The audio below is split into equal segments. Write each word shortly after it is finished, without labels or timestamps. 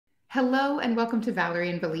Hello and welcome to Valerie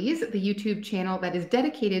and Belize, the YouTube channel that is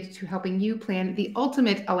dedicated to helping you plan the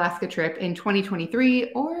ultimate Alaska trip in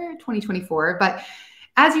 2023 or 2024. But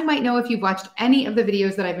as you might know, if you've watched any of the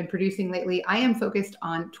videos that I've been producing lately, I am focused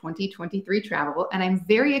on 2023 travel. And I'm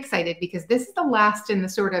very excited because this is the last in the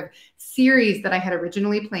sort of series that I had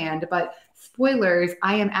originally planned. But spoilers,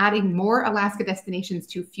 I am adding more Alaska destinations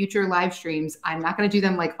to future live streams. I'm not going to do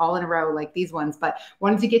them like all in a row like these ones, but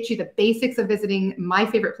wanted to get you the basics of visiting my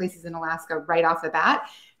favorite places in Alaska right off the bat.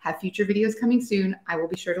 Have future videos coming soon. I will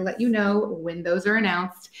be sure to let you know when those are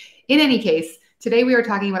announced. In any case, today we are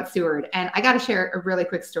talking about Seward, and I got to share a really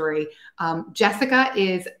quick story. Jessica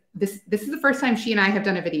is this is the first time she and I have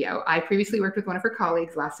done a video. I previously worked with one of her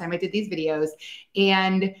colleagues last time I did these videos,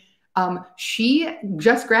 and she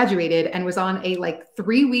just graduated and was on a like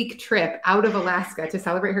 3-week trip out of Alaska to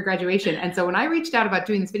celebrate her graduation. And so when I reached out about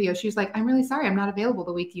doing this video, she was like, "I'm really sorry, I'm not available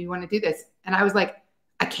the week you want to do this." And I was like,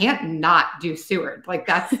 I can't not do Seward. Like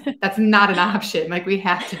that's not an option. Like we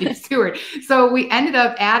have to do Seward. So we ended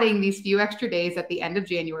up adding these few extra days at the end of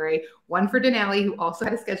January, one for Denali, who also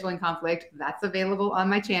had a scheduling conflict. That's available on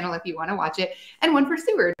my channel if you want to watch it, and one for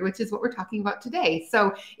Seward, which is what we're talking about today.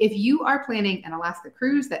 So if you are planning an Alaska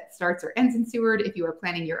cruise that starts or ends in Seward, if you are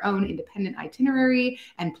planning your own independent itinerary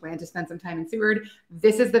and plan to spend some time in Seward,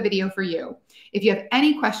 this is the video for you. If you have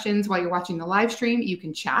any questions while you're watching the live stream, you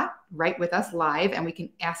can chat right with us live and we can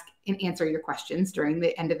ask and answer your questions during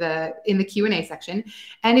the end of in the Q&A section.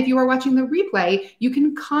 And if you are watching the replay, you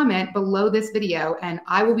can comment below this video and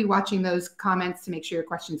I will be watching those comments to make sure your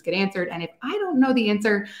questions get answered. And if I don't know the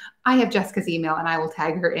answer, I have Jessica's email and I will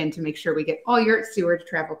tag her in to make sure we get all your Seward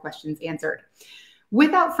travel questions answered.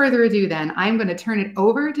 Without further ado, then, I'm going to turn it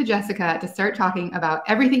over to Jessica to start talking about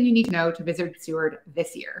everything you need to know to visit Seward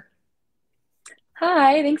this year.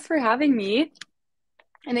 Hi, thanks for having me.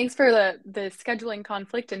 And thanks for the scheduling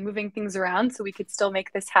conflict and moving things around so we could still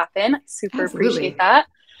make this happen. Super Absolutely. appreciate that.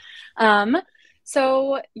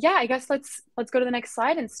 So yeah, I guess let's go to the next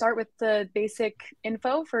slide and start with the basic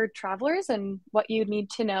info for travelers and what you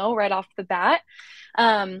need to know right off the bat.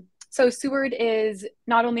 So Seward is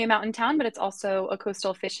not only a mountain town, but it's also a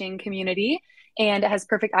coastal fishing community, and it has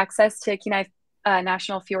perfect access to Kenai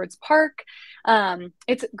National Fjords Park.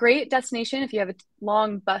 It's a great destination if you have a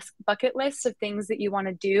long bucket list of things that you want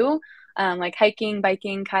to do, like hiking,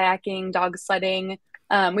 biking, kayaking, dog sledding.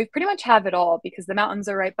 We pretty much have it all because the mountains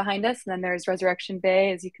are right behind us, and then there's Resurrection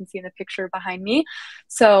Bay, as you can see in the picture behind me.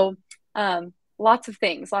 So lots of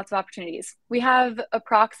things, lots of opportunities. We have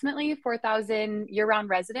approximately 4,000 year-round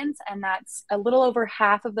residents, and that's a little over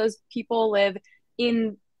half of those people live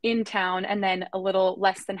in town, and then a little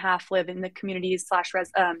less than half live in the communities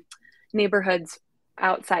 / neighborhoods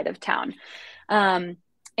outside of town.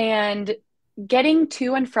 And getting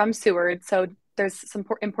to and from Seward, so there's some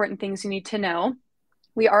important things you need to know.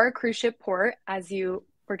 We are a cruise ship port, as you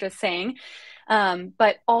were just saying,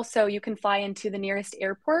 but also you can fly into the nearest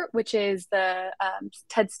airport, which is the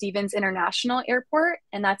Ted Stevens International Airport,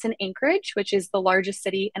 and that's in Anchorage, which is the largest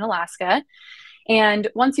city in Alaska. And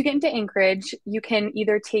once you get into Anchorage, you can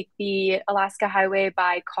either take the Alaska Highway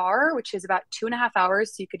by car, which is about 2.5 hours.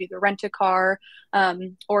 So you could either rent a car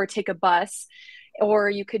or take a bus, or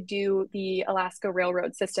you could do the Alaska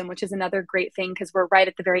Railroad system, which is another great thing because we're right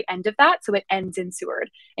at the very end of that. So it ends in Seward,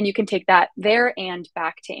 and you can take that there and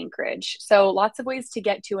back to Anchorage. So lots of ways to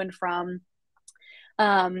get to and from.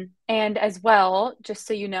 And as well, just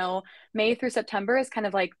so you know, May through September is kind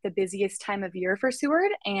of like the busiest time of year for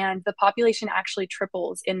Seward, and the population actually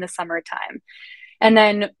triples in the summertime. And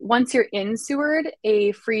then once you're in Seward,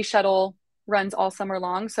 a free shuttle runs all summer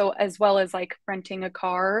long. So as well as like renting a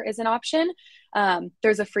car is an option,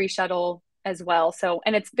 there's a free shuttle as well. So,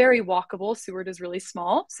 and it's very walkable. Seward is really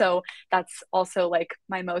small. So that's also like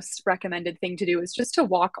my most recommended thing to do is just to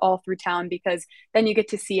walk all through town, because then you get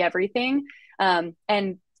to see everything.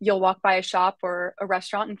 And you'll walk by a shop or a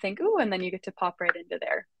restaurant and think, ooh, and then you get to pop right into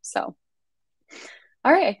there. So,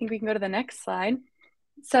 all right, I think we can go to the next slide.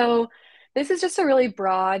 So this is just a really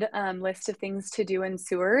broad list of things to do in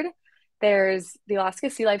Seward. There's the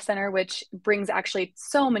Alaska Sea Life Center, which brings actually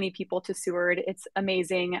so many people to Seward. It's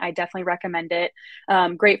amazing. I definitely recommend it.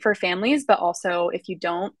 Great for families, but also if you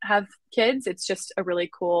don't have kids, it's just a really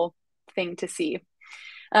cool thing to see.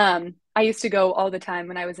 I used to go all the time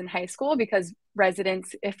when I was in high school because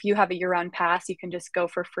residents, if you have a year-round pass, you can just go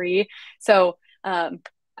for free. So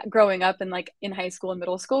growing up and like in high school and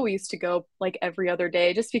middle school, we used to go like every other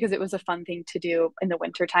day just because it was a fun thing to do in the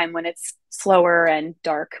wintertime when it's slower and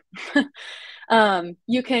dark.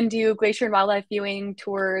 You can do glacier and wildlife viewing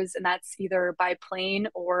tours, and that's either by plane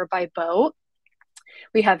or by boat.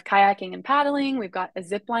 We have kayaking and paddling. We've got a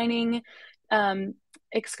zip lining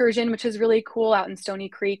excursion, which is really cool, out in Stony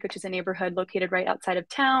Creek, which is a neighborhood located right outside of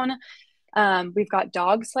town. We've got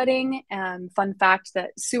dog sledding. Fun fact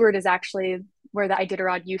that Seward is actually where the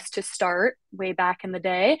Iditarod used to start way back in the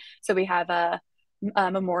day. So we have a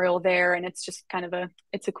memorial there, and it's just kind of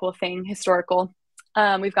it's a cool thing, historical.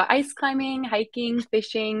 We've got ice climbing, hiking,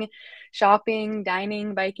 fishing, shopping,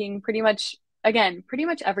 dining, biking, pretty much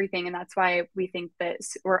everything. And that's why we think that,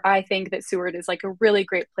 or I think that Seward is like a really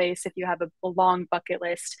great place if you have a long bucket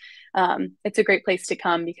list. It's a great place to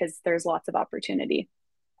come because there's lots of opportunity.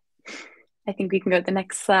 I think we can go to the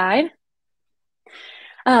next slide.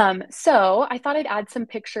 So I thought I'd add some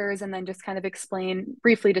pictures and then just kind of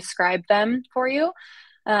briefly describe them for you.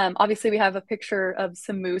 Obviously we have a picture of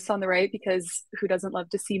some moose on the right, because who doesn't love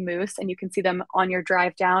to see moose? And you can see them on your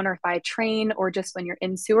drive down or by train or just when you're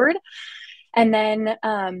in Seward. And then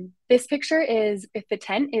this picture is, if the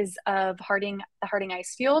tent is of the Harding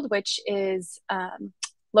Ice Field, which is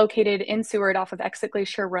located in Seward off of Exit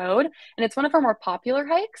Glacier Road. And it's one of our more popular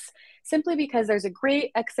hikes, simply because there's a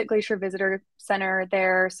great Exit Glacier Visitor Center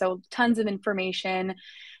there. So tons of information.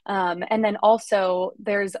 And then also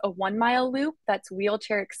there's a 1 mile loop that's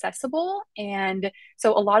wheelchair accessible. And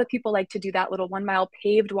so a lot of people like to do that little 1 mile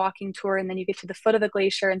paved walking tour. And then you get to the foot of the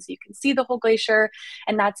glacier. And so you can see the whole glacier.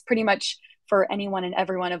 And that's pretty much for anyone and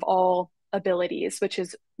everyone of all abilities, which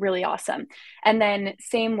is really awesome. And then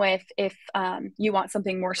same with if you want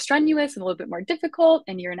something more strenuous and a little bit more difficult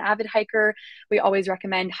and you're an avid hiker, we always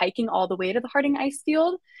recommend hiking all the way to the Harding Ice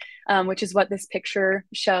Field, which is what this picture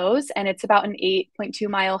shows. And it's about an 8.2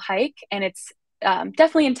 mile hike, and it's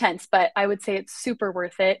definitely intense, but I would say it's super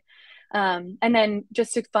worth it. And then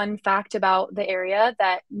just a fun fact about the area,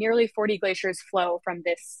 that nearly 40 glaciers flow from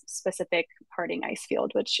this specific Harding Ice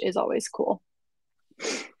Field, which is always cool.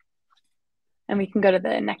 And we can go to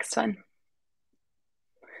the next one.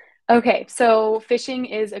 Okay, so fishing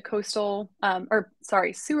is a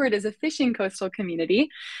Seward is a fishing coastal community.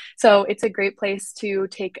 So it's a great place to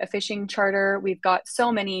take a fishing charter. We've got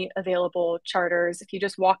so many available charters. If you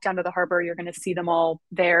just walk down to the harbor, you're going to see them all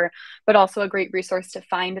there. But also a great resource to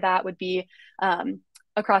find that would be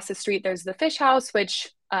across the street, there's the Fish House, which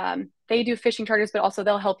they do fishing charters, but also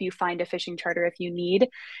they'll help you find a fishing charter if you need.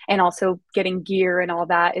 And also getting gear and all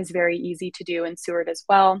that is very easy to do in Seward as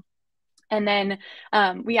well. And then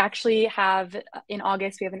we actually have, in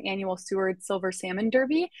August, we have an annual Seward Silver Salmon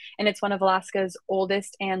Derby, and it's one of Alaska's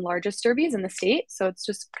oldest and largest derbies in the state. So it's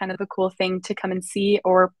just kind of a cool thing to come and see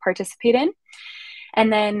or participate in.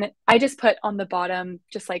 And then I just put on the bottom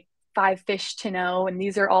just like 5 fish to know, and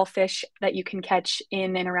these are all fish that you can catch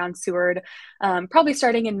in and around Seward, probably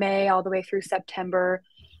starting in May all the way through September.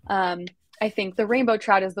 I think the rainbow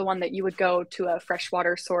trout is the one that you would go to a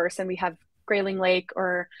freshwater source, and we have Grayling Lake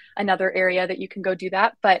or another area that you can go do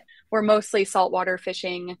that, but we're mostly saltwater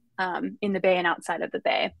fishing in the bay and outside of the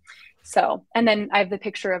bay. So, and then I have the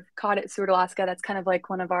picture of cod at Seward, Alaska. That's kind of like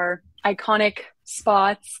one of our iconic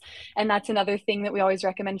spots. And that's another thing that we always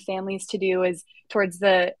recommend families to do, is towards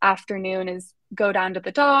the afternoon is go down to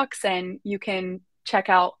the docks, and you can check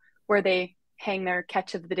out where they hang their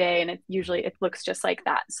catch of the day. And it looks just like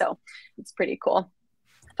that. So it's pretty cool.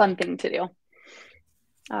 Fun thing to do.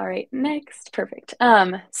 All right, next. Perfect.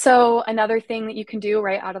 So another thing that you can do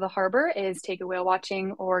right out of the harbor is take a whale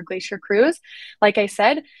watching or glacier cruise. Like I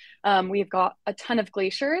said, we've got a ton of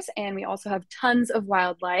glaciers, and we also have tons of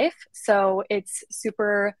wildlife. So it's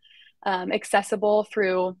super accessible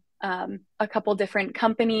through a couple different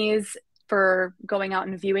companies for going out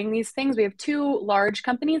and viewing these things. We have 2 large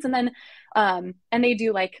companies, and then and they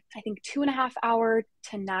do like, I think 2.5 hour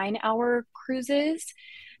to 9 hour cruises.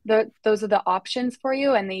 Those are the options for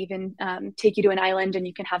you, and they even take you to an island and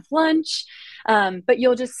you can have lunch, but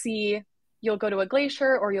you'll go to a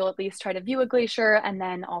glacier, or you'll at least try to view a glacier, and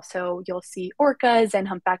then also you'll see orcas and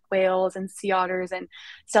humpback whales and sea otters and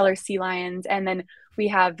Steller sea lions. And then we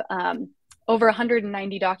have over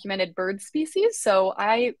 190 documented bird species. So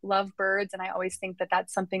I love birds, and I always think that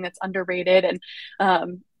that's something that's underrated.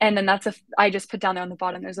 And then I just put down there on the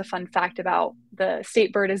bottom, there's a fun fact about the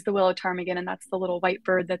state bird is the willow ptarmigan, and that's the little white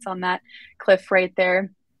bird that's on that cliff right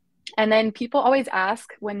there. And then people always ask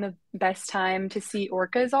when the best time to see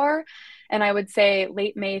orcas are. And I would say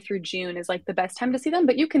late May through June is like the best time to see them,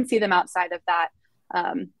 but you can see them outside of that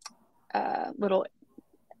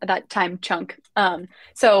that time chunk.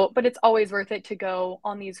 But it's always worth it to go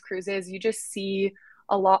on these cruises. You just see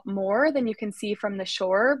a lot more than you can see from the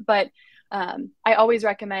shore, but I always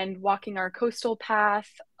recommend walking our coastal path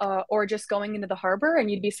or just going into the harbor, and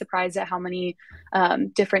you'd be surprised at how many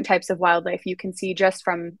different types of wildlife you can see just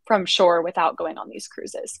from shore without going on these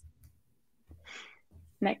cruises.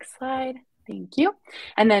 Next slide. Thank you.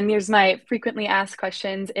 And then here's my frequently asked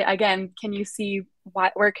questions. Again, can you see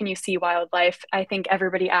where can you see wildlife? I think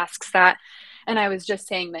everybody asks that. And I was just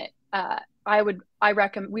saying that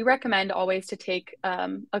we recommend always to take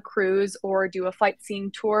a cruise or do a flight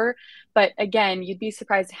seeing tour. But again, you'd be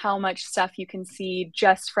surprised how much stuff you can see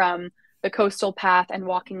just from the coastal path and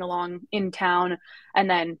walking along in town and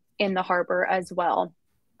then in the harbor as well.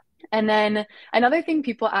 And then another thing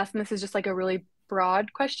people ask, and this is just like a really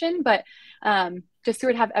broad question, but does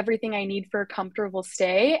Seward have everything I need for a comfortable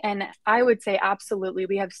stay? And I would say absolutely.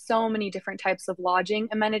 We have so many different types of lodging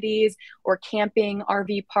amenities or camping,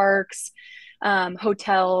 RV parks,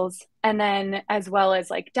 hotels, and then as well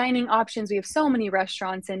as like dining options. We have so many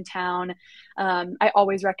restaurants in town. I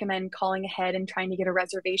always recommend calling ahead and trying to get a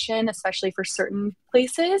reservation, especially for certain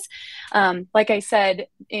places. Like I said,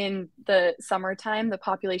 in the summertime, the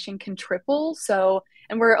population can triple. So,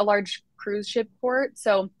 and we're a large cruise ship port.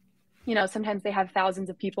 So, you know, sometimes they have thousands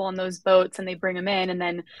of people on those boats and they bring them in, and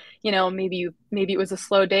then, you know, maybe it was a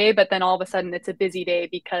slow day, but then all of a sudden it's a busy day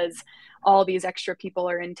because all these extra people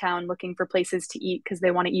are in town looking for places to eat because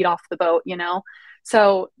they want to eat off the boat, you know?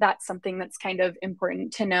 So that's something that's kind of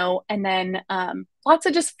important to know. And then lots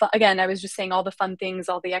of just, again, I was just saying all the fun things,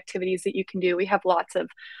 all the activities that you can do. We have lots of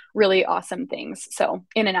really awesome things. So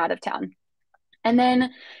in and out of town. And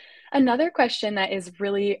then another question that is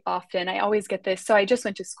really often, I always get this. So I just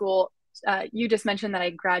went to school. You just mentioned that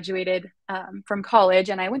I graduated from college,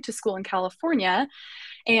 and I went to school in California.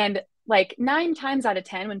 And like 9 times out of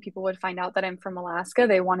 10, when people would find out that I'm from Alaska,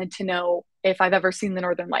 they wanted to know if I've ever seen the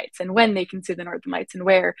Northern Lights and when they can see the Northern Lights and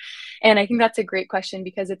where. And I think that's a great question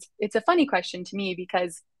because it's a funny question to me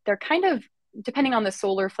because they're kind of, depending on the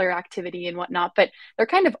solar flare activity and whatnot, but they're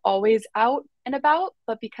kind of always out and about.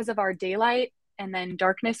 But because of our daylight and then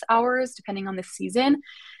darkness hours, depending on the season,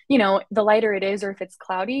 you know, the lighter it is, or if it's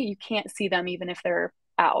cloudy, you can't see them even if they're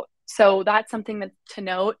out. So that's something that to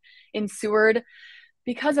note in Seward.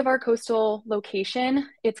 Because of our coastal location,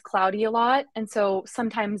 it's cloudy a lot. And so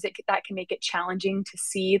sometimes that can make it challenging to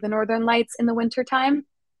see the Northern Lights in the wintertime.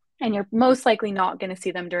 And you're most likely not going to see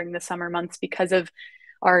them during the summer months because of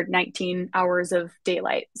our 19 hours of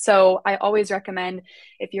daylight. So I always recommend,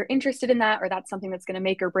 if you're interested in that, or that's something that's going to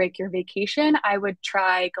make or break your vacation, I would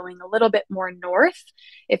try going a little bit more north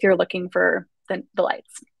if you're looking for the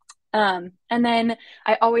lights. And then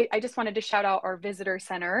I just wanted to shout out our visitor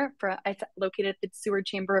center. It's located at the Seward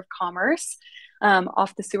Chamber of Commerce,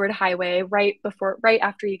 off the Seward Highway, right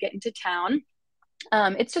after you get into town.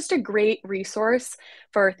 It's just a great resource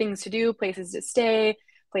for things to do, places to stay,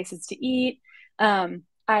 places to eat.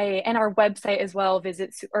 And our website as well,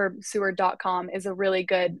 seward.com, is a really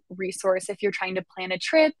good resource if you're trying to plan a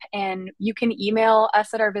trip, and you can email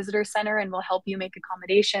us at our visitor center and we'll help you make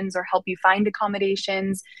accommodations or help you find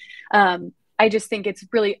accommodations. I just think it's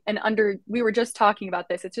really we were just talking about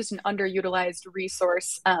this. It's just an underutilized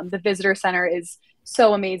resource. The visitor center is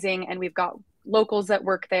so amazing, and we've got locals that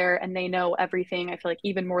work there and they know everything, I feel like,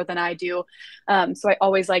 even more than I do. So I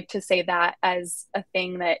always like to say that as a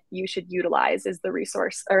thing that you should utilize, is the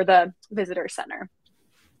resource or the visitor center.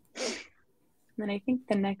 And then I think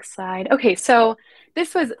the next slide. Okay, so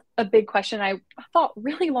this was a big question. I thought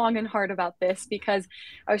really long and hard about this because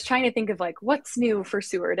I was trying to think of like what's new for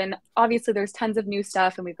Seward. And obviously there's tons of new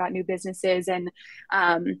stuff, and we've got new businesses and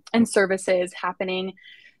services happening.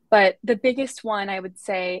 But the biggest one I would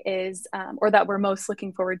say is, or that we're most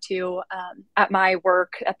looking forward to at my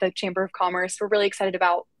work at the Chamber of Commerce, we're really excited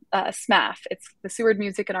about SMAF. It's the Seward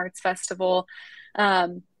Music and Arts Festival.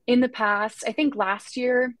 In the past, I think last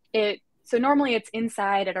year, so normally it's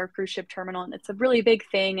inside at our cruise ship terminal, and it's a really big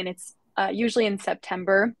thing, and it's usually in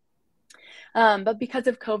September. But because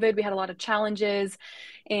of COVID, we had a lot of challenges,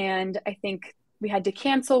 and I think we had to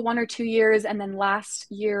cancel 1 or 2 years. And then last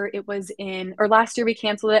year we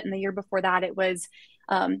canceled it. And the year before that, it was,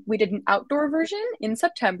 we did an outdoor version in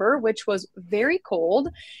September, which was very cold.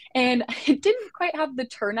 And it didn't quite have the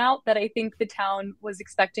turnout that I think the town was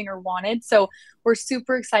expecting or wanted. So we're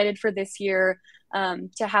super excited for this year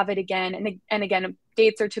to have it again. And again,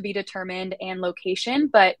 dates are to be determined and location,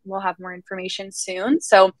 but we'll have more information soon.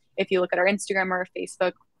 So if you look at our Instagram or our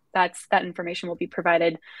Facebook, that information will be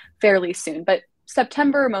provided fairly soon, but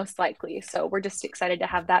September most likely. So we're just excited to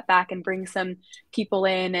have that back and bring some people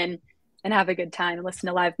in and have a good time and listen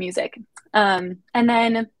to live music. And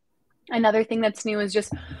then Another thing that's new is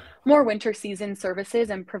just more winter season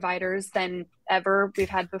services and providers than ever we've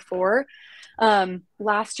had before.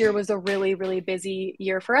 Last year was a really, really busy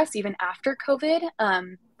year for us, even after COVID.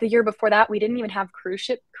 The year before that, we didn't even have cruise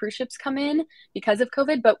ships come in because of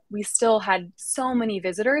COVID, but we still had so many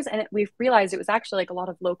visitors, and we've realized it was actually like a lot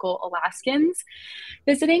of local Alaskans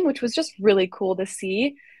visiting, which was just really cool to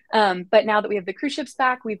see. But now that we have the cruise ships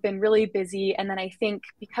back, we've been really busy. And then I think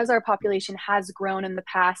because our population has grown in the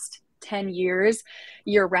past 10 years,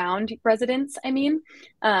 year-round residents,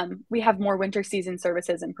 we have more winter season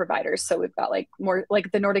services and providers. So we've got like more,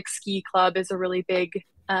 like the Nordic Ski Club is a really big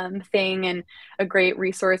thing and a great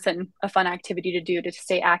resource and a fun activity to do to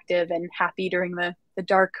stay active and happy during the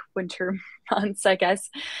dark winter months, I guess.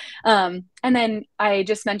 And then I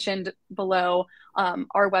just mentioned below,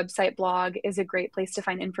 our website blog is a great place to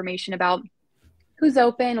find information about who's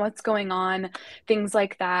open, what's going on, things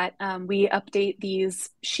like that. We update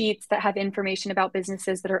these sheets that have information about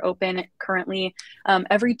businesses that are open currently.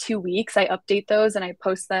 Every 2 weeks, I update those and I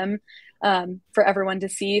post them for everyone to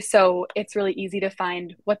see. So it's really easy to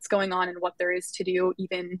find what's going on and what there is to do,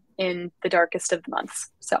 even in the darkest of the months.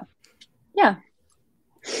 So, yeah.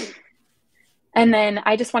 And then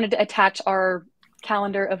I just wanted to attach our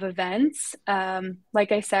calendar of events.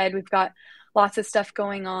 Like I said, we've got lots of stuff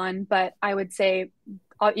going on, but I would say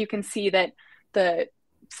you can see that the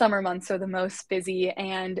summer months are the most busy,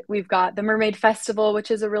 and we've got the Mermaid Festival,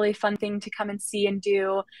 which is a really fun thing to come and see and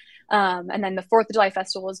do. And then the 4th of July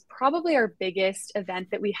Festival is probably our biggest event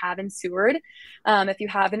that we have in Seward. If you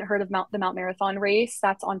haven't heard of the Mount Marathon race,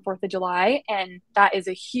 that's on 4th of July. And that is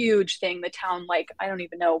a huge thing. The town, like, I don't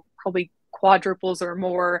even know, probably quadruples or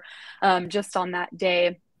more just on that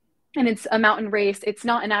day. And it's a mountain race. It's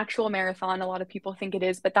not an actual marathon. A lot of people think it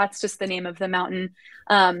is, but that's just the name of the mountain.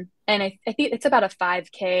 And I think it's about a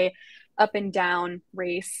 5K up and down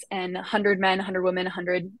race, and 100 men, 100 women,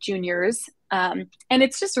 100 juniors. And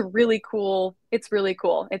it's just really cool. It's really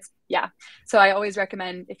cool. Yeah. So I always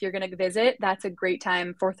recommend, if you're going to visit, that's a great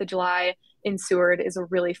time. 4th of July in Seward is a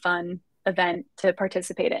really fun event to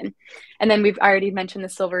participate in. And then we've already mentioned the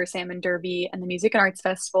Silver Salmon Derby and the Music and Arts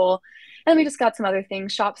Festival. And we just got some other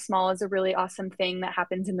things. Shop Small is a really awesome thing that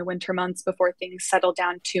happens in the winter months before things settle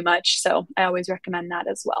down too much. So I always recommend that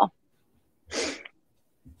as well.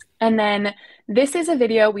 And then this is a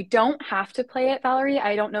video. We don't have to play it, Valerie.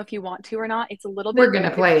 I don't know if you want to or not. It's a little bit. We're going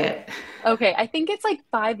to play it. Okay. I think it's like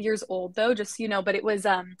 5 years old though, just so you know, but it was,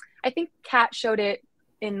 I think Kat showed it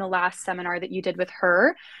in the last seminar that you did with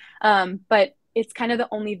her. But it's kind of the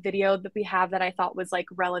only video that we have that I thought was like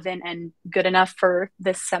relevant and good enough for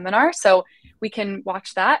this seminar. So we can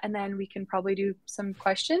watch that, and then we can probably do some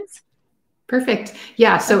questions. Perfect.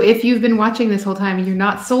 Yeah. So if you've been watching this whole time and you're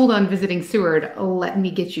not sold on visiting Seward, let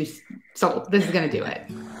me get you sold. This is going to do it.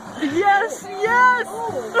 Yes. Yes.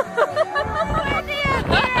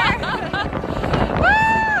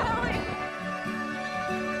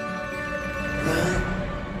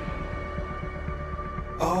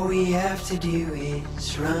 All we have to do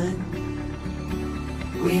is run.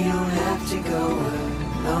 We don't have to go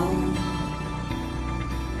alone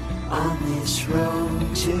on this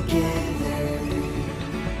road together.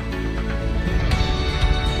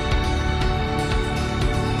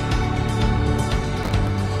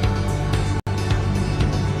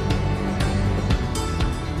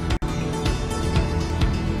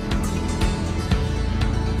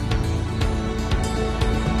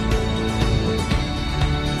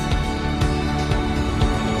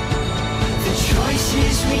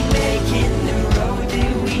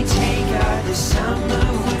 Summer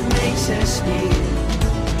what makes us new.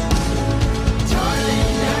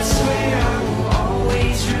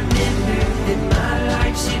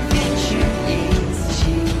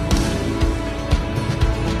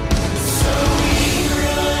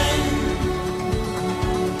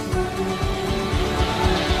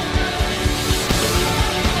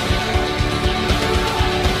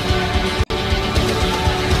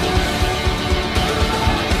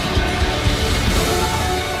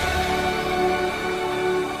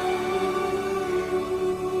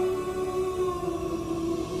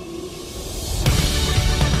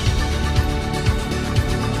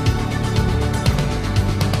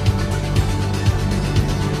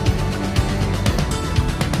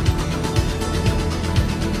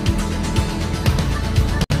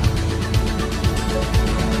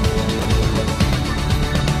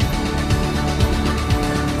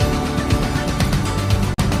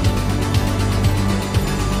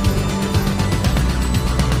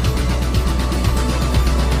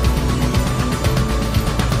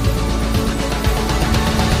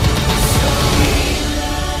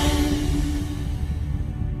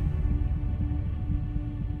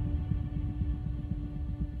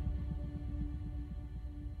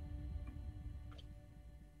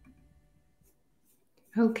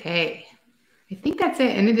 Okay. I think that's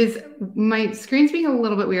it. And it is, my screen's being a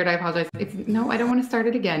little bit weird. I apologize. No, I don't want to start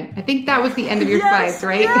it again. I think that was the end of your slides,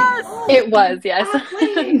 right? Yes. It was, yes.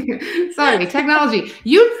 Sorry, technology.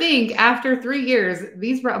 You'd think after 3 years,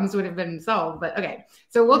 these problems would have been solved, but okay.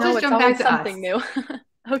 So we'll just jump back to something new.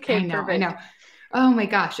 Okay, I perfect. know. Oh my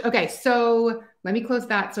gosh. Okay, so let me close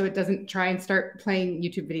that so it doesn't try and start playing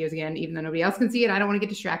YouTube videos again, even though nobody else can see it. I don't want to get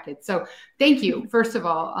distracted. So thank you. First of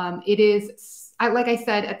all, it is, like I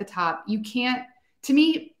said at the top, you can't, to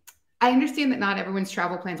me, I understand that not everyone's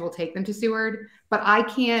travel plans will take them to Seward, but I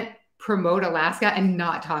can't promote Alaska and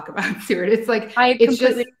not talk about Seward. It's like,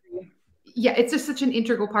 it's just such an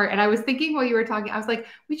integral part. And I was thinking while you were talking, I was like,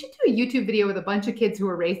 we should do a YouTube video with a bunch of kids who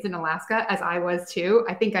were raised in Alaska, as I was too.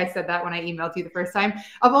 I think I said that when I emailed you the first time,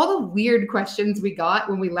 of all the weird questions we got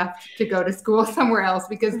when we left to go to school somewhere else,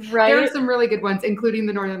 because there are some really good ones, including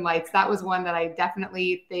the Northern Lights. That was one that I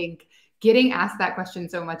definitely think getting asked that question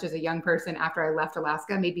so much as a young person after I left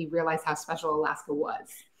Alaska made me realize how special Alaska was.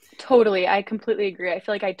 Totally. I completely agree. I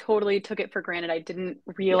feel like I totally took it for granted. I didn't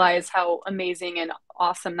realize how amazing and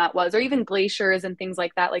awesome that was, or even glaciers and things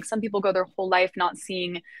like that. Like some people go their whole life not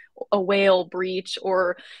seeing a whale breach,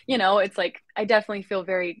 or, it's like, I definitely feel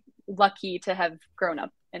very lucky to have grown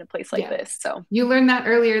up in a place like this. So you learned that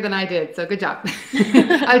earlier than I did. So good job.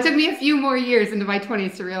 It took me a few more years into my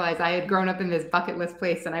 20s to realize I had grown up in this bucket list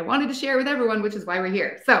place and I wanted to share with everyone, which is why we're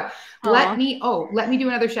here. So let me do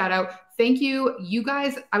another shout out. Thank you. You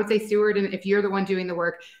guys, I would say Seward, and if you're the one doing the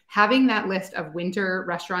work, having that list of winter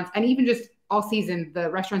restaurants and even just all season, the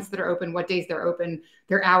restaurants that are open, what days they're open,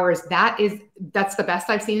 their hours, that's the best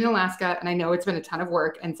I've seen in Alaska. And I know it's been a ton of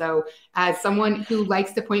work. And so as someone who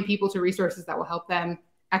likes to point people to resources that will help them,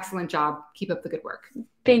 excellent job. Keep up the good work.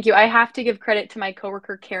 Thank you. I have to give credit to my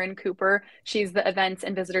coworker, Karen Cooper. She's the Events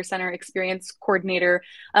and Visitor Center Experience Coordinator,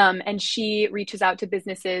 and she reaches out to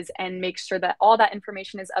businesses and makes sure that all that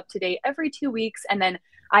information is up to date every 2 weeks. And then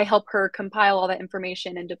I help her compile all that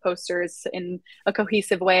information into posters in a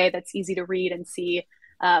cohesive way that's easy to read and see.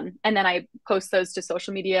 And then I post those to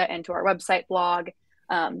social media and to our website blog.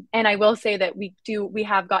 And I will say that we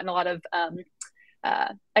have gotten a lot of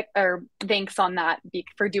or thanks on that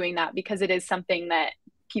for doing that, because it is something that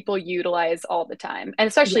people utilize all the time, and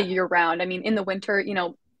especially year round. I mean, in the winter,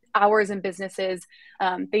 hours and businesses,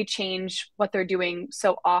 they change what they're doing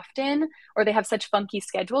so often, or they have such funky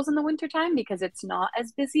schedules in the wintertime because it's not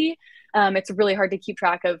as busy. It's really hard to keep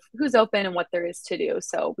track of who's open and what there is to do.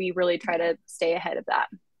 So we really try to stay ahead of that.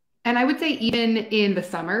 And I would say even in the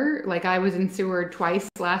summer, like I was in Seward twice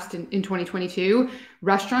last in 2022,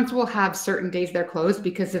 restaurants will have certain days they're closed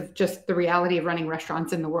because of just the reality of running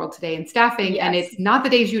restaurants in the world today and staffing. Yes. And it's not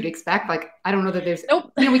the days you'd expect. Like, I don't know that there's,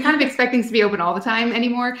 we kind of expect things to be open all the time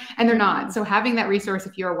anymore, and they're not. So having that resource,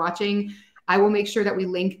 if you're watching, I will make sure that we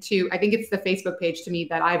link to, I think it's the Facebook page to me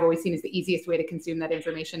that I've always seen is the easiest way to consume that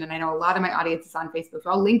information. And I know a lot of my audience is on Facebook. So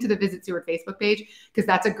I'll link to the Visit Seward Facebook page, because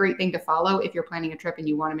that's a great thing to follow if you're planning a trip and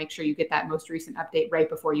you want to make sure you get that most recent update right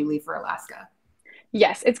before you leave for Alaska.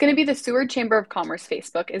 Yes, it's going to be the Seward Chamber of Commerce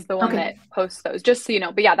Facebook is the one that posts those, just so you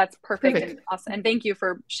know. But yeah, that's perfect. And awesome. And thank you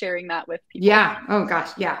for sharing that with people. Yeah. Oh gosh.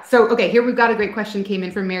 Yeah. So, okay, here we've got a great question came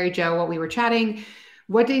in from Mary Jo while we were chatting.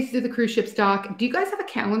 What days do the cruise ships dock? Do you guys have a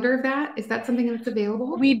calendar of that? Is that something that's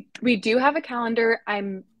available? We do have a calendar.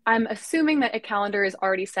 I'm assuming that a calendar is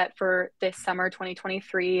already set for this summer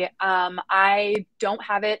 2023. I don't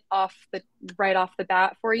have it right off the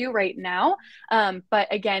bat for you right now. But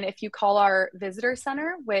again, if you call our visitor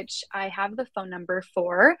center, which I have the phone number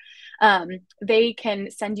for, they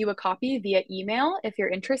can send you a copy via email if you're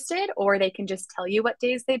interested, or they can just tell you what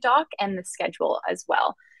days they dock and the schedule as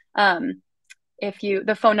well.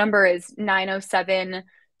 The phone number is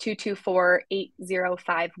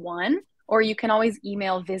 907-224-8051, or you can always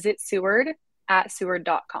email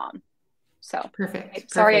visitseward@seward.com. So perfect.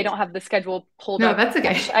 Sorry, I don't have the schedule pulled up. No, that's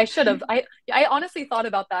okay. I should have. I honestly thought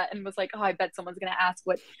about that and was like, oh, I bet someone's going to ask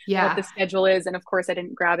what the schedule is. And of course I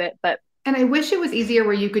didn't grab it, and I wish it was easier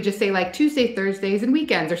where you could just say like Tuesday, Thursdays, and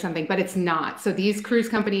weekends or something, but it's not. So these cruise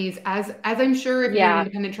companies, as I'm sure if you're an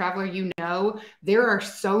independent traveler, there are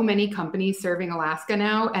so many companies serving Alaska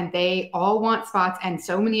now, and they all want spots, and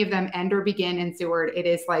so many of them end or begin in Seward. It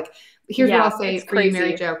is like, here's what I'll say for you,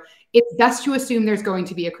 Mary Jo. It's best to assume there's going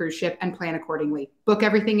to be a cruise ship and plan accordingly. Book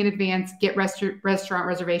everything in advance, get restaurant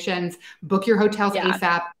reservations, book your hotels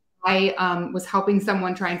ASAP. I was helping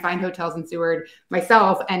someone try and find hotels in Seward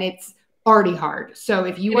myself, and it's already hard. So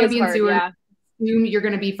if you want to be in Seward, assume you're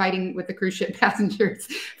going to be fighting with the cruise ship passengers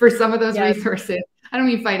for some of those resources. I don't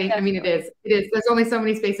mean fighting. Definitely. I mean, it is. There's only so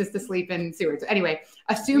many spaces to sleep in Seward. So anyway,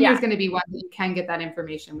 assume there's going to be one that you can get that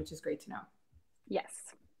information, which is great to know. Yes.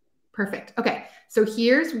 Perfect. Okay. So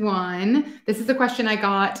here's one. This is a question I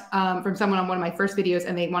got from someone on one of my first videos,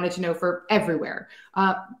 and they wanted to know for everywhere.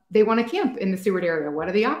 They want to camp in the Seward area. What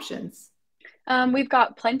are the options? We've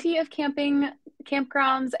got plenty of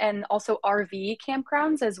campgrounds and also RV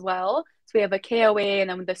campgrounds as well. So we have a KOA and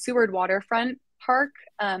then the Seward Waterfront Park.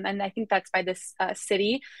 And I think that's by this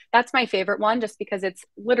city. That's my favorite one just because it's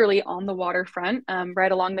literally on the waterfront,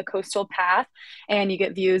 right along the coastal path. And you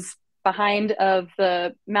get views behind of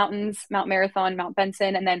the mountains, Mount Marathon, Mount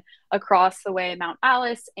Benson, and then across the way, Mount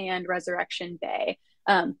Alice and Resurrection Bay.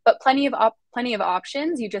 But plenty of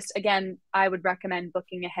options. You just, again, I would recommend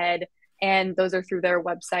booking ahead, and those are through their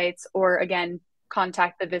websites, or again,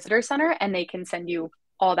 contact the visitor center and they can send you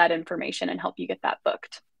all that information and help you get that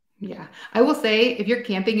booked. Yeah. I will say, if you're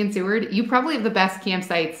camping in Seward, you probably have the best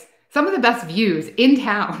campsites, some of the best views in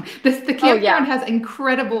town. The campground has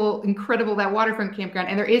incredible, that waterfront campground.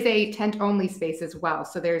 And there is a tent only space as well.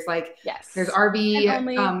 So there's there's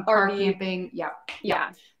RV, car camping.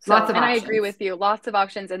 Yeah. So, lots of and options. I agree with you. Lots of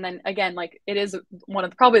options. And then again, it is one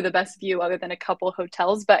of probably the best view other than a couple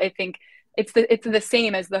hotels, but I think it's the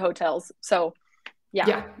same as the hotels. So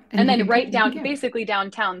yeah. And then basically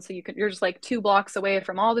downtown. So you're just 2 blocks away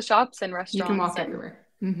from all the shops and restaurants. You can walk everywhere.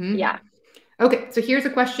 Mm-hmm. Yeah. Okay. So here's a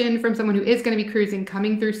question from someone who is going to be cruising,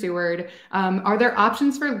 coming through Seward. Are there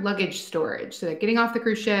options for luggage storage? So they're getting off the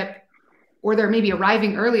cruise ship, or they're maybe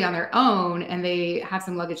arriving early on their own and they have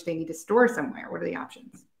some luggage they need to store somewhere. What are the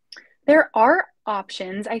options? There are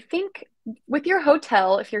options. I think with your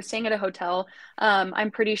hotel, if you're staying at a hotel,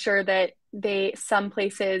 I'm pretty sure that some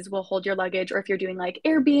places will hold your luggage, or if you're doing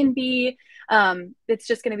Airbnb, it's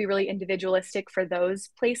just going to be really individualistic for those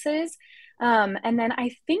places. And then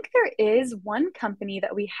I think there is one company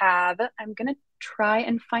that we have. I'm going to try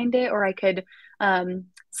and find it, or I could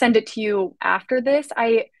send it to you after this.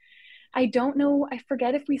 I don't know. I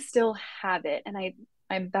forget if we still have it.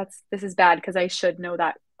 And this is bad because I should know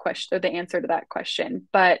that question, or the answer to that question.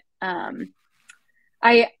 But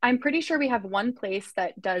I'm pretty sure we have one place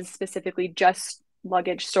that does specifically just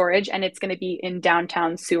luggage storage, and it's going to be in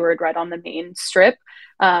downtown Seward, right on the main strip,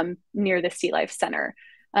 near the Sea Life Center.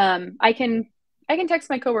 I can text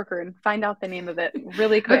my coworker and find out the name of it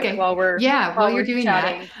really quick while you're doing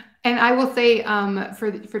chatting. That. And I will say,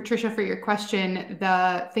 for Trisha, for your question,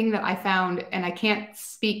 the thing that I found, and I can't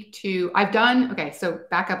speak to, so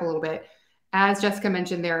back up a little bit. As Jessica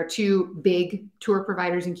mentioned, there are 2 big tour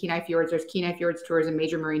providers in Kenai Fjords. There's Kenai Fjords Tours and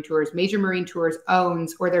Major Marine Tours. Major Marine Tours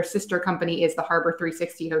owns, or their sister company is, the Harbor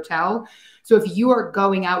 360 Hotel. So if you are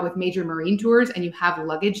going out with Major Marine Tours and you have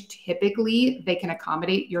luggage, typically they can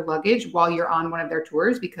accommodate your luggage while you're on one of their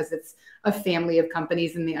tours, because it's a family of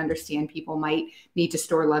companies and they understand people might need to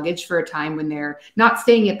store luggage for a time when they're not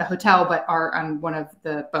staying at the hotel, but are on one of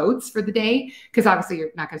the boats for the day. Because obviously you're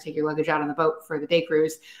not going to take your luggage out on the boat for the day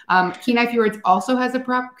cruise. Kenai Fjords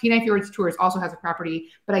Kenai Fjords Tours also has a property,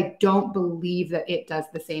 but I don't believe that it does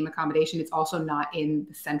the same accommodation. It's also not in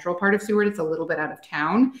the central part of Seward. It's a little bit out of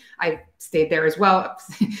town. I've stayed there as well.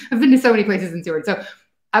 I've been to so many places in Seward. So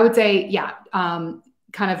I would say,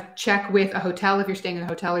 kind of check with a hotel if you're staying in a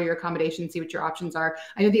hotel, or your accommodation, see what your options are.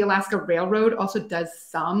 I know the Alaska Railroad also does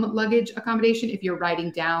some luggage accommodation if you're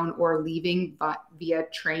riding down or leaving via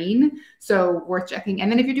train. So worth checking.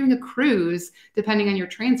 And then if you're doing a cruise, depending on your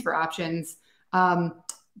transfer options,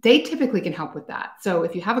 they typically can help with that. So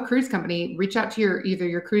if you have a cruise company, reach out to either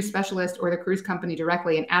your cruise specialist or the cruise company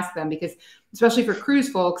directly and ask them, because especially for cruise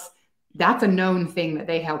folks, that's a known thing that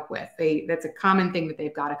they help with. That's a common thing that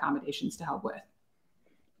they've got accommodations to help with.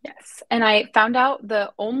 Yes. And I found out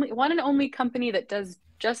the one and only company that does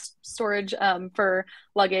just storage for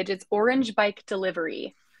luggage. It's Orange Bike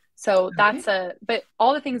Delivery. So but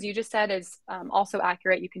all the things you just said is also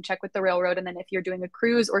accurate. You can check with the railroad. And then if you're doing a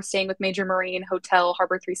cruise or staying with Major Marine, Hotel,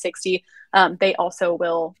 Harbor 360, they also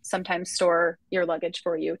will sometimes store your luggage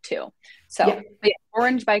for you too. So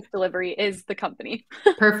Orange Bike Delivery is the company.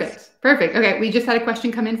 Perfect. Okay. We just had a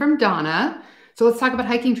question come in from Donna. So let's talk about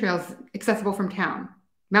hiking trails accessible from town.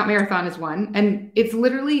 Mount Marathon is one, and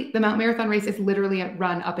the Mount Marathon race is literally a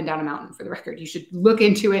run up and down a mountain, for the record. You should look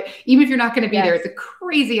into it. Even if you're not going to be there, it's a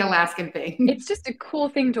crazy Alaskan thing. It's just a cool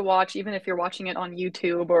thing to watch, even if you're watching it on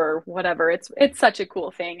YouTube or whatever. It's such a cool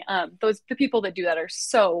thing. The people that do that are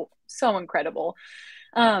so incredible.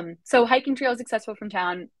 So hiking trails accessible from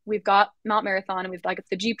town. We've got Mount Marathon, and we've got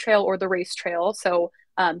the Jeep Trail or the Race Trail. So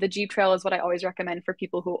the Jeep Trail is what I always recommend for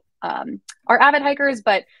people who are avid hikers,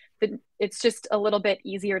 but it's just a little bit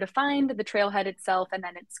easier to find the trailhead itself, and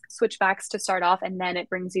then it's switchbacks to start off, and then it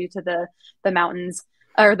brings you to the mountains.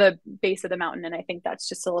 or the base of the mountain. And I think that's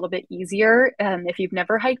just a little bit easier if you've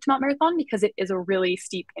never hiked Mount Marathon, because it is a really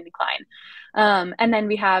steep incline. And then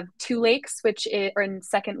we have Two Lakes, which are in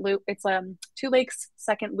second loop. It's Two Lakes,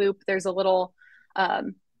 second loop. There's a little,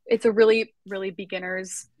 it's a really, really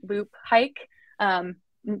beginner's loop hike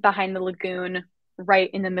behind the lagoon, right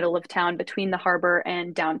in the middle of town between the harbor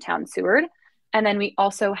and downtown Seward. And then we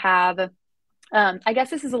also have, I guess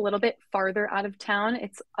this is a little bit farther out of town.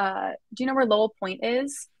 It's, do you know where Lowell Point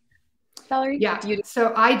is, Valerie? Yeah,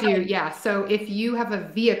 so I do. Yeah. So if you have a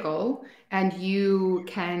vehicle and you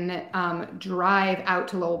can drive out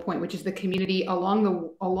to Lowell Point, which is the community along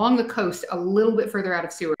the coast, a little bit further out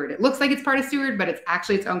of Seward. It looks like it's part of Seward, but it's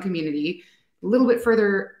actually its own community, a little bit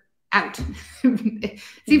further out. It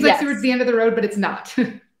seems like Seward's the end of the road, but it's not.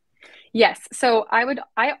 Yes. So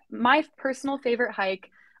my personal favorite hike,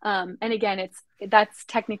 and again, it's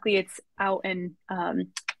out in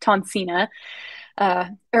Tonsina,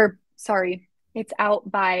 it's out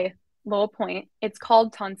by Lowell Point. It's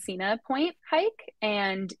called Tonsina Point hike.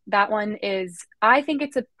 And that one is, I think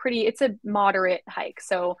it's a moderate hike.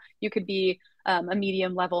 So you could be a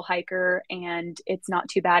medium level hiker and it's not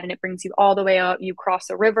too bad. And it brings you all the way out. You cross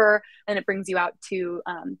a river and it brings you out to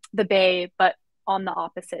the bay, but on the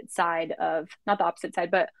opposite side of, not the opposite side,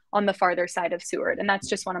 but on the farther side of Seward. And that's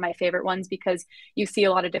just one of my favorite ones because you see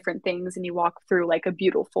a lot of different things and you walk through like a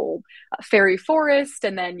beautiful fairy forest,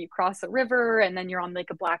 and then you cross a river, and then you're on like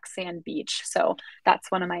a black sand beach. So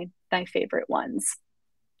that's one of my favorite ones.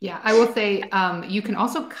 Yeah, I will say you can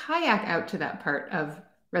also kayak out to that part of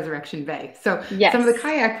Resurrection Bay. So some of the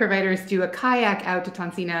kayak providers do a kayak out to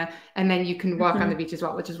Tonsina, and then you can walk on the beach as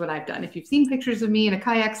well, which is what I've done. If you've seen pictures of me in a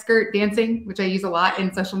kayak skirt dancing, which I use a lot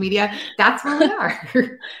in social media, that's where we are.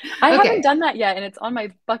 I haven't done that yet, and it's on my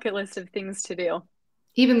bucket list of things to do.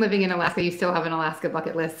 Even living in Alaska, you still have an Alaska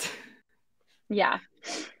bucket list. Yeah.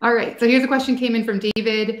 All right. So here's a question came in from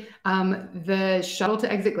David. The shuttle to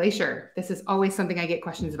Exit Glacier. This is always something I get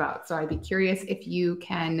questions about. So I'd be curious if you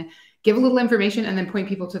can give a little information and then point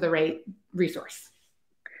people to the right resource.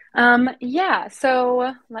 Yeah.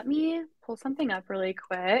 So let me pull something up really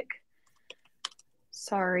quick.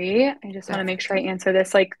 Sorry. I just want to make sure I answer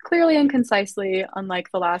this like clearly and concisely, unlike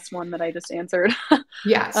the last one that I just answered.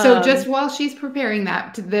 Yeah. So just while she's preparing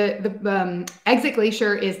that, the Exit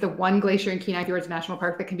Glacier is the one glacier in Kenai Fjords National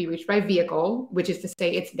Park that can be reached by vehicle, which is to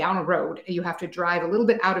say it's down a road. You have to drive a little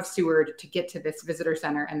bit out of Seward to get to this visitor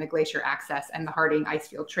center and the glacier access and the Harding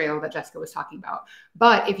Icefield Trail that Jessica was talking about.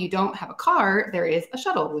 But if you don't have a car, there is a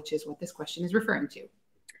shuttle, which is what this question is referring to.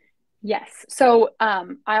 Yes. So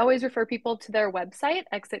I always refer people to their website,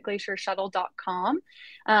 exitglaciershuttle.com.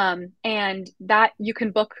 And that you can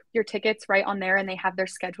book your tickets right on there, and they have their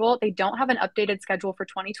schedule. They don't have an updated schedule for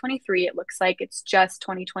 2023. It looks like it's just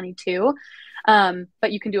 2022.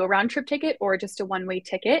 But you can do a round trip ticket or just a one-way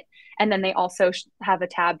ticket. And then they also have a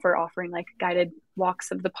tab for offering like guided walks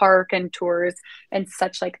of the park and tours and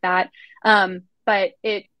such like that. But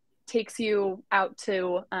it takes you out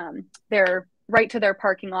to right to their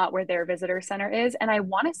parking lot where their visitor center is. And I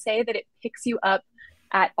want to say that it picks you up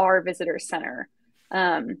at our visitor center.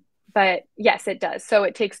 But yes, it does. So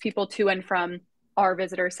it takes people to and from our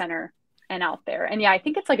visitor center and out there. And yeah, I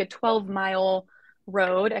think it's like a 12-mile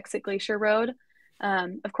road, Exit Glacier Road.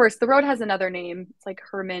 Of course, the road has another name. It's like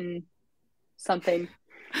Herman something.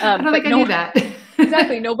 I don't think I knew that.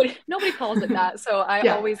 Exactly. Nobody calls it that. So I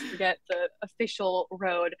always forget the official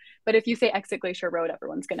road. But if you say Exit Glacier Road,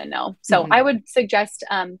 everyone's going to know. So I would suggest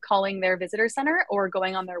calling their visitor center or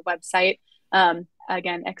going on their website. Again,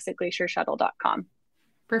 exitglaciershuttle.com.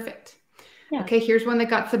 Perfect. Yeah. Okay, here's one that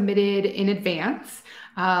got submitted in advance.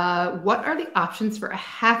 What are the options for a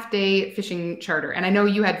half-day fishing charter? And I know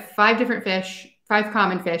you had 5 different fish, 5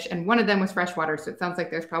 common fish, and one of them was freshwater. So it sounds like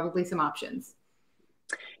there's probably some options.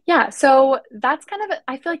 Yeah, so that's kind of,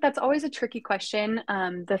 I feel like that's always a tricky question,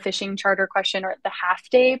 the fishing charter question or the half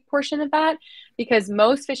day portion of that, because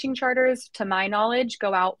most fishing charters, to my knowledge,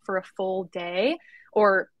 go out for a full day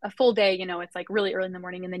or a full day, you know, it's like really early in the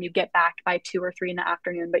morning and then you get back by 2 or 3 in the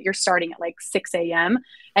afternoon, but you're starting at like 6 a.m.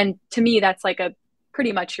 And to me, that's like a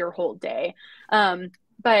pretty much your whole day.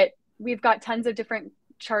 But we've got tons of different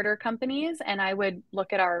charter companies, and I would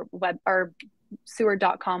look at our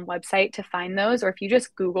Seward.com website to find those, or if you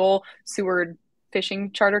just Google Seward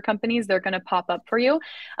fishing charter companies, they're going to pop up for you.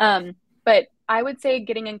 But I would say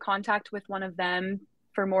getting in contact with one of them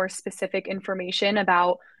for more specific information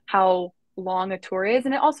about how long a tour is.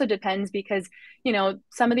 And it also depends because, you know,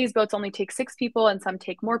 some of these boats only take 6 people and some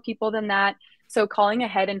take more people than that. So calling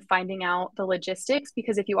ahead and finding out the logistics,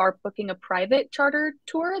 because if you are booking a private charter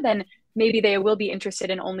tour, then maybe they will be interested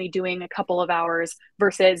in only doing a couple of hours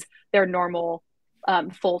versus their normal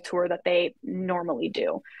full tour that they normally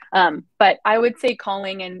do. But I would say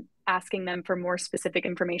calling and asking them for more specific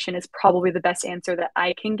information is probably the best answer that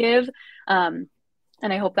I can give. And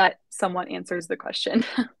I hope that somewhat answers the question.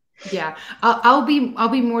 Yeah, I'll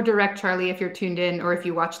be more direct, Charlie, if you're tuned in or if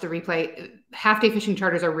you watch the replay. Half-day fishing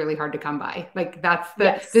charters are really hard to come by. Like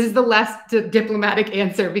this is the less diplomatic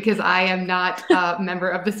answer because I am not a member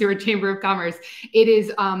of the Seward Chamber of Commerce. It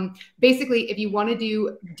is basically if you want to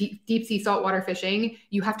do deep sea saltwater fishing,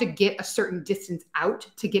 you have to get a certain distance out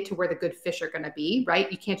to get to where the good fish are going to be,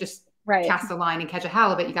 right? You can't just cast a line and catch a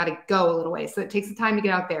halibut. You got to go a little way. So it takes the time to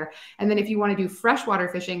get out there. And then if you want to do freshwater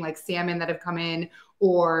fishing, like salmon that have come in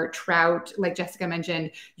or trout, like Jessica mentioned,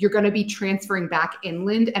 you're going to be transferring back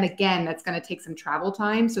inland. And again, that's going to take some travel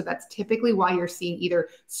time. So that's typically why you're seeing either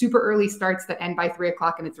super early starts that end by 3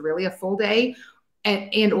 o'clock and it's really a full day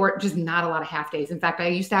and or just not a lot of half days. In fact, I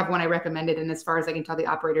used to have one I recommended. And as far as I can tell, the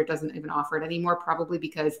operator doesn't even offer it anymore, probably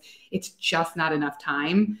because it's just not enough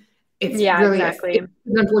time. It's really exactly. It's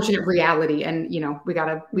an unfortunate reality. And, we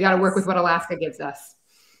gotta work with what Alaska gives us.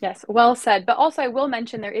 Yes, well said. But also I will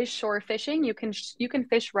mention there is shore fishing. You can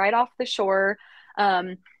fish right off the shore.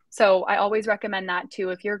 So I always recommend that too.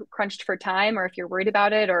 If you're crunched for time or if you're worried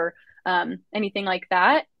about it or anything like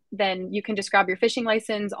that, then you can just grab your fishing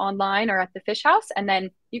license online or at the fish house, and then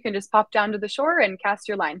you can just pop down to the shore and cast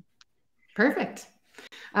your line. Perfect.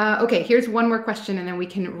 Okay, here's one more question and then we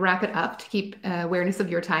can wrap it up to keep awareness of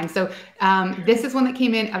your time. So this is one that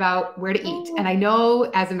came in about where to eat. And I know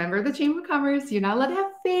as a member of the Chamber of Commerce, you're not allowed to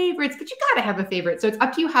have favorites, but you got to have a favorite. So it's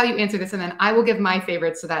up to you how you answer this. And then I will give my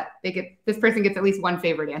favorite so that this person gets at least one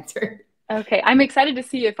favorite answer. Okay, I'm excited to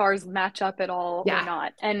see if ours match up at all or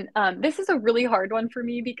not. And this is a really hard one for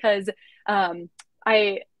me because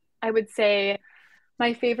I would say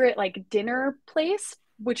my favorite like dinner place,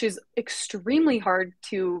 which is extremely hard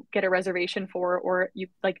to get a reservation for, or you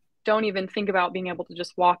like don't even think about being able to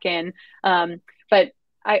just walk in. But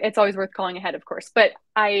it's always worth calling ahead, of course. But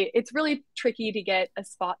it's really tricky to get a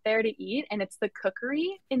spot there to eat, and it's the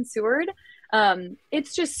Cookery in Seward.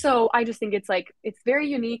 It's just I just think it's very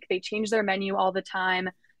unique. They change their menu all the time.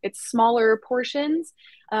 It's smaller portions.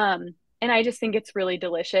 And I just think it's really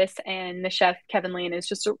delicious. And the chef, Kevin Lane, is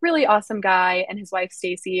just a really awesome guy, and his wife,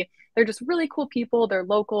 Stacy. They're just really cool people. They're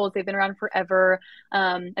locals. They've been around forever.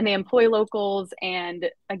 And they employ locals. And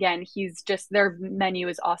again, their menu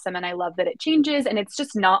is awesome. And I love that it changes. And it's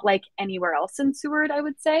just not like anywhere else in Seward, I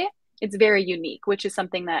would say. It's very unique, which is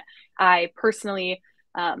something that I personally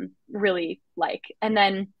really like. And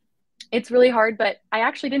then it's really hard, but I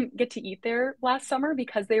actually didn't get to eat there last summer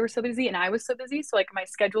because they were so busy and I was so busy. So like our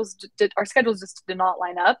schedules just did not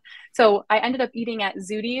line up. So I ended up eating at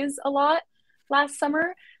Zudi's a lot last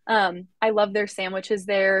summer. I love their sandwiches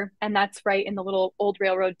there. And that's right in the little old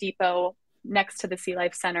railroad depot next to the Sea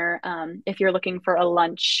Life Center. If you're looking for a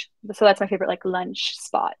lunch. So that's my favorite like lunch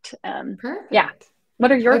spot. Perfect. Yeah.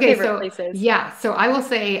 What are your favorite places? Yeah, so I will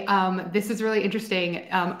say this is really interesting.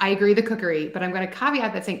 I agree the Cookery, but I'm going to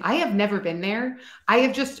caveat that saying I have never been there. I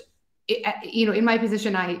have just, in my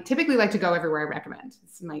position, I typically like to go everywhere I recommend.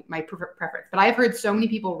 It's my preference. But I've heard so many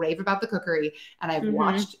people rave about the Cookery, and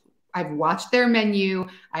I've watched their menu.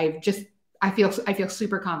 I feel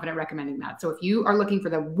super confident recommending that. So if you are looking for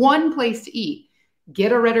the one place to eat,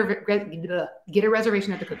 get a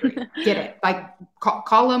reservation at the Cookery. Get it. Like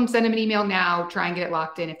call them, send them an email now, try and get it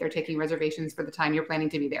locked in if they're taking reservations for the time you're planning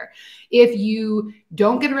to be there. If you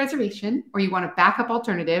don't get a reservation or you want a backup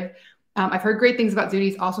alternative, I've heard great things about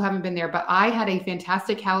Zudi's, also haven't been there, but I had a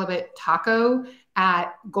fantastic halibut taco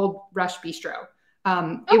at Gold Rush Bistro.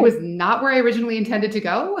 It was not where I originally intended to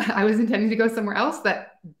go. I was intending to go somewhere else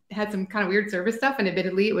that had some kind of weird service stuff. And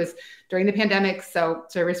admittedly, it was during the pandemic. So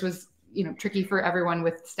service was tricky for everyone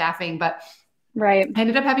with staffing, but I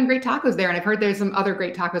ended up having great tacos there. And I've heard there's some other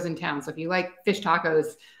great tacos in town. So if you like fish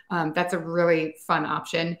tacos, that's a really fun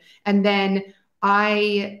option. And then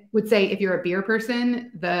I would say if you're a beer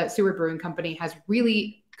person, the Seward Brewing Company has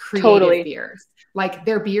really creative beers. Like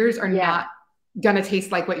their beers are not going to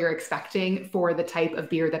taste like what you're expecting for the type of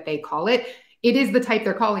beer that they call it. It is the type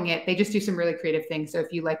they're calling it. They just do some really creative things. So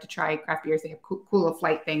if you like to try craft beers, they have cool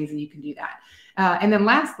flight things and you can do that. And then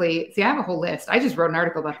lastly, I have a whole list. I just wrote an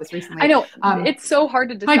article about this recently. I know. It's so hard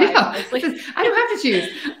to decide. I know. I don't have to choose.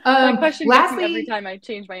 My question gets me every time I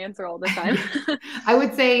change my answer all the time. I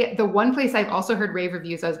would say the one place I've also heard rave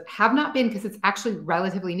reviews of, have not been because it's actually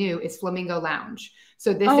relatively new, is Flamingo Lounge.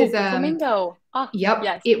 So this is Flamingo. Yep.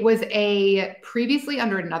 Yes. It was previously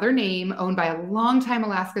under another name owned by a longtime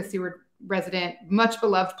Alaska Seward resident, much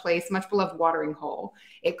beloved place, much beloved watering hole.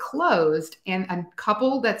 It closed, and a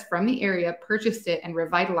couple that's from the area purchased it and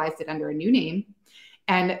revitalized it under a new name.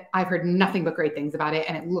 And I've heard nothing but great things about it.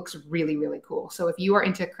 And it looks really, really cool. So if you are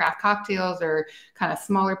into craft cocktails or kind of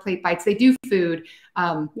smaller plate bites, they do food.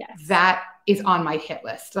 That is on my hit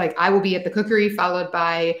list. Like, I will be at the Cookery, followed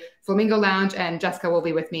by Flamingo Lounge, and Jessica will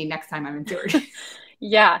be with me next time I'm in Seward.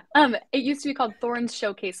 Yeah. It used to be called Thorne's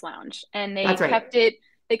Showcase Lounge, and they kept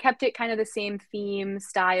it kind of the same theme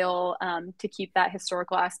style, to keep that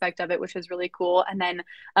historical aspect of it, which is really cool. And then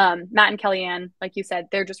Matt and Kellyanne, like you said,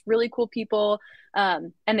 they're just really cool people.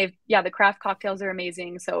 And the craft cocktails are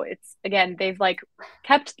amazing. So it's, again, they've like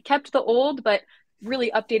kept the old, but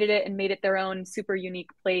really updated it and made it their own super unique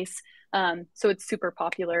place. So it's super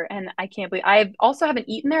popular, and I can't believe I also haven't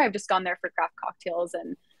eaten there. I've just gone there for craft cocktails,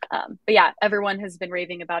 and but yeah, everyone has been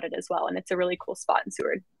raving about it as well. And it's a really cool spot in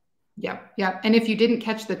Seward. Yeah. Yeah. And if you didn't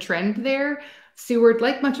catch the trend there, Seward,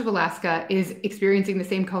 like much of Alaska, is experiencing the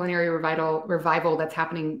same culinary revival that's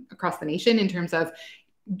happening across the nation, in terms of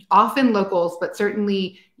often locals, but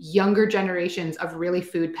certainly younger generations of really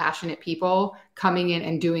food passionate people coming in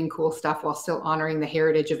and doing cool stuff while still honoring the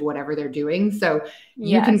heritage of whatever they're doing. So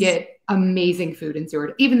you can get amazing food in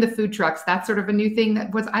Seward. Even the food trucks, that's sort of a new thing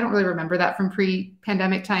that was, I don't really remember that from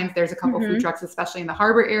pre-pandemic times. There's a couple food trucks, especially in the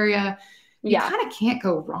harbor area. You kind of can't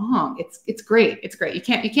go wrong. It's great. It's great. You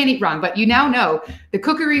can't eat wrong, but you now know the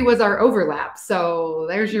Cookery was our overlap. So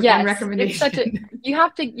there's your one recommendation. You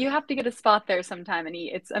have to get a spot there sometime and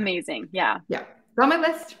eat. It's amazing. Yeah. Yeah. It's on my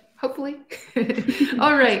list, hopefully.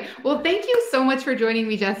 All right. Well, thank you so much for joining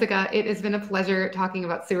me, Jessica. It has been a pleasure talking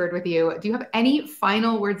about Seward with you. Do you have any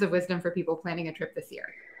final words of wisdom for people planning a trip this year?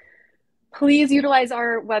 Please utilize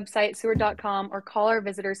our website, seward.com, or call our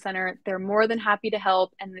visitor center. They're more than happy to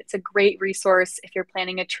help, and it's a great resource if you're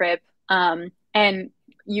planning a trip. And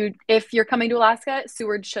if you're coming to Alaska,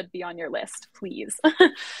 Seward should be on your list, please.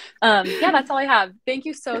 That's all I have. Thank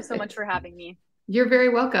you so much for having me. You're very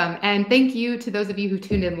welcome. And thank you to those of you who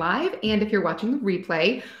tuned in live. And if you're watching the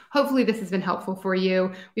replay, hopefully this has been helpful for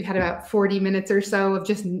you. We've had about 40 minutes or so of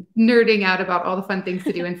just nerding out about all the fun things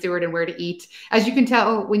to do in Seward and where to eat. As you can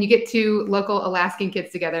tell, when you get two local Alaskan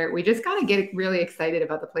kids together, we just kind of get really excited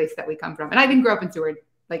about the place that we come from. And I didn't grow up in Seward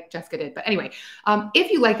like Jessica did. But anyway,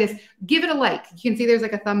 if you like this, give it a like. You can see there's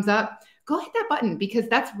like a thumbs up. Go hit that button, because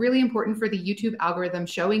that's really important for the YouTube algorithm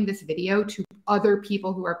showing this video to other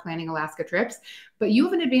people who are planning Alaska trips. But you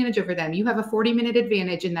have an advantage over them. You have a 40-minute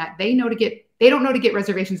advantage in that they don't know to get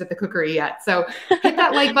reservations at the Cookery yet. So hit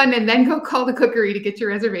that like button and then go call the Cookery to get your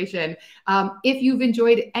reservation. If you've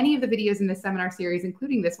enjoyed any of the videos in this seminar series,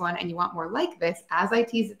 including this one, and you want more like this, as I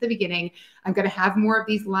teased at the beginning, I'm going to have more of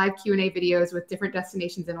these live Q&A videos with different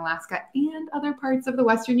destinations in Alaska and other parts of the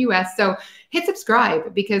Western US. So hit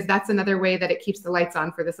subscribe, because that's another way that it keeps the lights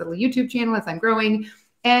on for this little YouTube channel as I'm growing.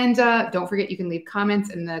 And don't forget, you can leave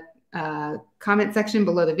comments in the comment section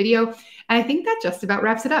below the video. And I think that just about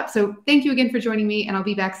wraps it up. So thank you again for joining me, and I'll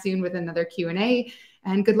be back soon with another Q&A,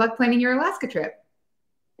 and good luck planning your Alaska trip.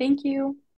 Thank you.